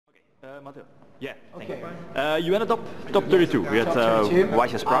Matteo. Yeah. Okay. You ended up top 32 at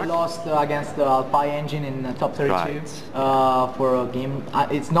YCS Prague. I lost against the Alpine engine in top 32 Right. for a game.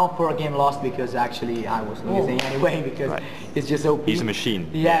 It's not for a game lost because actually I was losing anyway because it's just OP. He's a machine.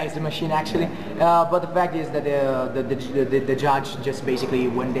 Yeah, it's a machine actually. But the fact is that the judge just basically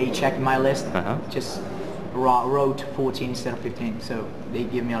when they checked my list just wrote 14 instead of 15, so they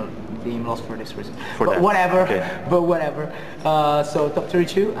give me a game loss for this reason. But whatever. But whatever. So top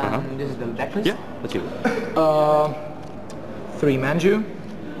 32, and this is the deck list. Yeah, let's do it. 3 Manju,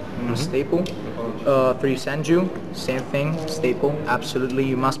 staple. 3 Sanju, same thing, staple. Absolutely,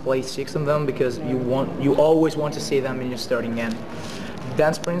 you must play 6 of them because you always want to see them in your starting end.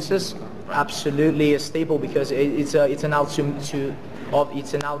 Dance Princess, absolutely a staple because it's an out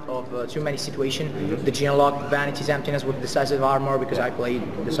of too many situations. The Genlock, Vanity's Emptiness with Decisive Armor because I played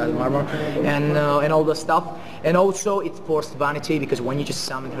Decisive Armor, and all the stuff. And also it forced Vanity because when you just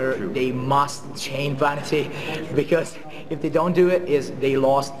summon her, they must chain Vanity because if they don't do it, they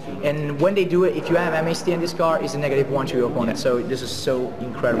lost. And when they do it, if you have MST in this card, it's a -1 to your opponent. So this is so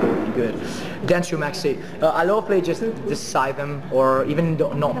incredibly good. Denshu Maxi, I love play just decide them or even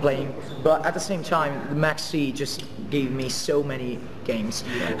not playing, but at the same time, the Maxi just gave me so many games.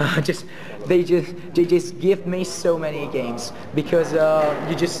 They just give me so many games because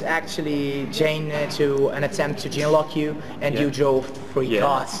you just actually chain to an attempt to genlock you and you draw 3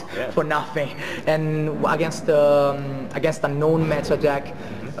 cards for nothing. And against a known meta deck,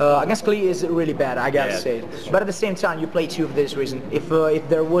 against Klee is really bad, I gotta say. But at the same time, you play 2 for this reason. If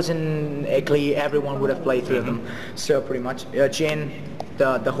there wasn't a Klee, everyone would have played 3 of them. So pretty much, Jin,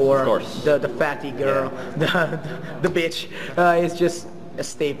 the whore, the fatty girl, the bitch, is just a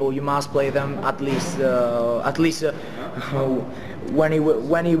staple. You must play them at least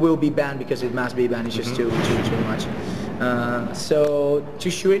when he will be banned because it must be banned. It's just too much. So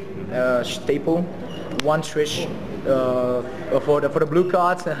 2 Shuit, staple, 1 Trish for the blue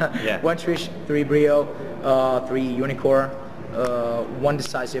cards. 1 Trish, 3 Brio, 3 Unicorn, 1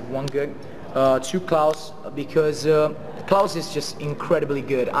 Decisive, 1 Good, 2 Klaus because Klaus is just incredibly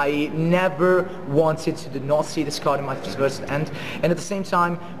good. I never wanted to not see this card in my first end, and at the same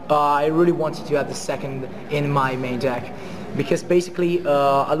time I really wanted to have the second in my main deck because basically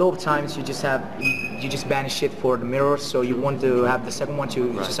a lot of times you just banish it for the mirror, so you want to have the second one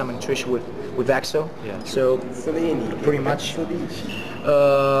to summon Trish with Exo. So pretty much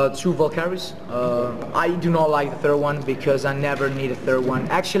 2 Valkyries. I do not like the third one because I never need a third one.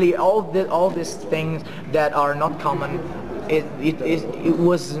 Actually, all these things that are not common, it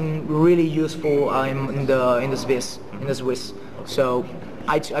wasn't really useful in the Swiss. So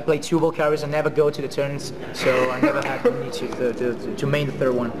I play 2 Valkyries. I never go to the turns, so I never had the need to main the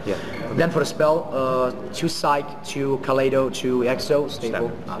third one. Then for the spell, 2 Psych, 2 Kaleido, 2 Exo,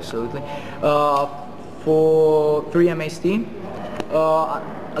 stable, absolutely. For 3 MST,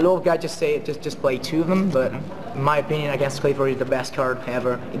 a lot of guys just say just play 2 of them, but in my opinion, against Clifford is the best card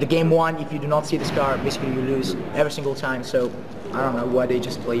ever. In the game 1, if you do not see this card, basically you lose every single time. So I don't know why they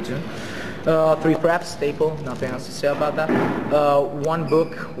just play 2. 3 Preps, staple, nothing else to say about that. 1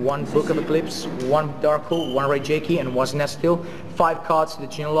 Book of Eclipse, 1 Dark Hole, 1 Reijeki, and 1 Nest Steel. 5 cards to the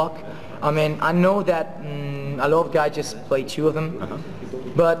Genlock. I mean, I know that a lot of guys just play 2 of them,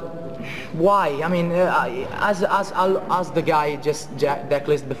 but why? I mean, as the guy just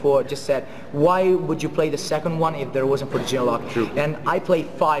decklisted before just said, why would you play the second one if there wasn't for the Genlock? And I play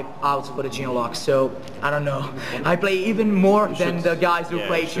 5 outs for the Genlock, so I don't know. I play even more than the guys who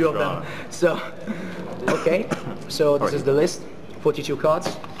play 2 of them. So, okay, so this is the list, 42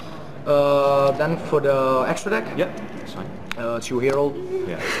 cards. Then for the extra deck, that's fine. 2 Herald,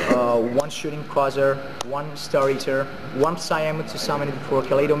 1 Shooting Quasar, 1 Star Eater, 1 Psyamut to summon it for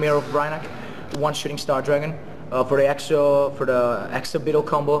Kaleido Mirror of Brynak, 1 Shooting Star Dragon, for the Exo Beetle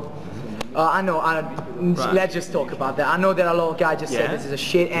combo. I know, let's just talk about that. I know that a lot of guys just said this is a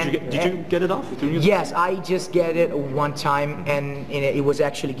shit. And did you get it off? Yes, I just get it 1 time, and it was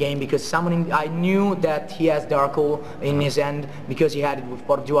actually game because I knew that he has Dark Hole in his end because he had it with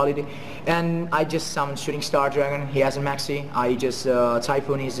Pot of Duality, and I just summoned Shooting Star Dragon. He has a Maxi. I just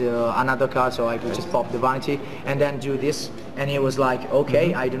Typhoon is another card, so I could just pop the Vanity and then do this. And he was like,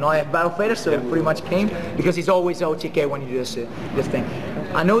 okay, I do not have Battle Fader, so it pretty much came because he's always OTK when you do this thing.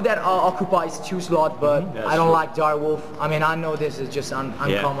 I know that occupies 2 slots, but I don't like Direwolf. I mean, I know this is just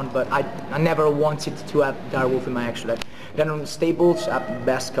uncommon, but I never wanted to have Direwolf in my extra deck. Then on Staples,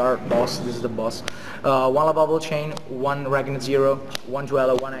 best card, boss, this is the boss. 1 Lavable Chain, 1 Regnant Zero, 1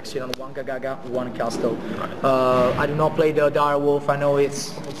 Dweller, 1 Accident, 1 Gagaga, 1 Castle. I do not play the Direwolf. I know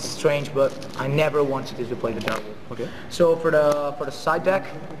it's strange, but I never wanted to play the Direwolf. Okay. So for the side deck,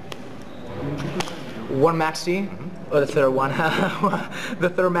 one maxi, or the third one, the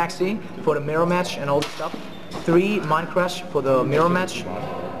third maxi for the mirror match and all the stuff. 3 Mind Crash for the mirror match.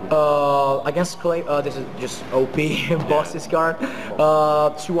 Against Clay, this is just OP boss's card.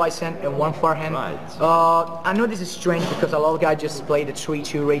 2 Ice Hand and 1 Far Hand. Right. I know this is strange because a lot of guys just play the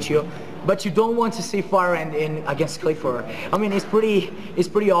 3-2 ratio, but you don't want to see Far Hand in against Clifford. I mean, it's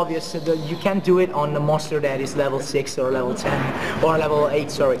pretty obvious that you can't do it on a monster that is level 6 or level 10 or level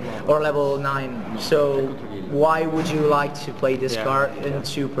 8, sorry, or level 9. So why would you like to play this card in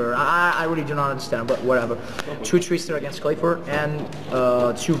Super? I really do not understand, but whatever. 2 Twister against Clifford and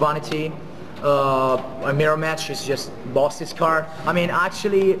 2 Vanity. A mirror match is just boss's card. I mean,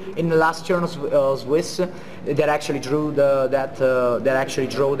 actually, in the last turn of Swiss, that actually drew that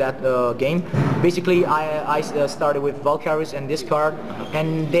game. Basically, I started with Valkyries and this card,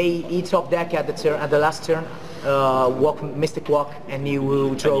 and they eat up deck at the last turn. Walk, Mystic Walk, and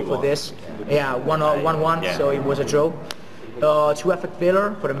you draw for this. Yeah, 1-1, so it was a draw. 2 Effect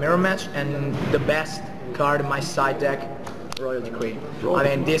Failure for the mirror match, and the best card in my side deck, Royal Decree. I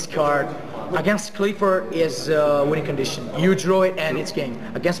mean, this card against Clifford is winning condition. You draw it and it's game.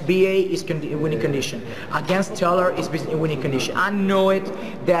 Against BA is winning condition. Against Teller is winning condition. I know it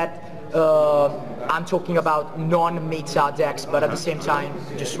that I'm talking about non-meta decks, but at the same time,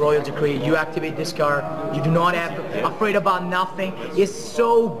 just Royal Decree, you activate this card, you do not have afraid about nothing. It's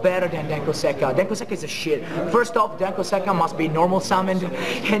so better than Denko Sekka. Denko Sekka is a shit. First off, Denko Sekka must be normal summoned,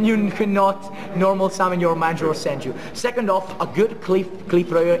 and you cannot normal summon your manager or send you. Second off, a good clip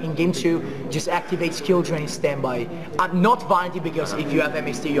player in game 2 just activates skill drain standby. Not Vanity, because if you have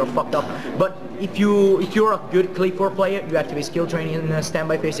MXT you're fucked up, but if you're a good clip 4 player, you activate skill drain in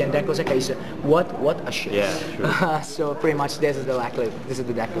standby phase, and Denko Sekka is what a shit. Yeah, sure. So pretty much this is the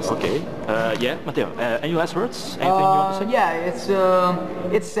deck list. Okay. Yeah, Matteo, any last words? Anything you want to say?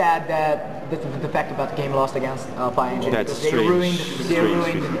 Yeah, it's sad that the fact about the game lost against Fire Engine. That's because they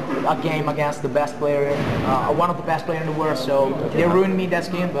ruined a game against the best player, one of the best players in the world. So they ruined me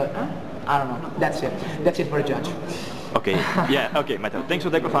that game, but I don't know. That's it. That's it for the judge. Okay. Yeah. Okay, Matteo. Thanks for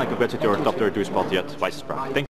the microphone. Congrats with your top 32 spot at YCS Prague.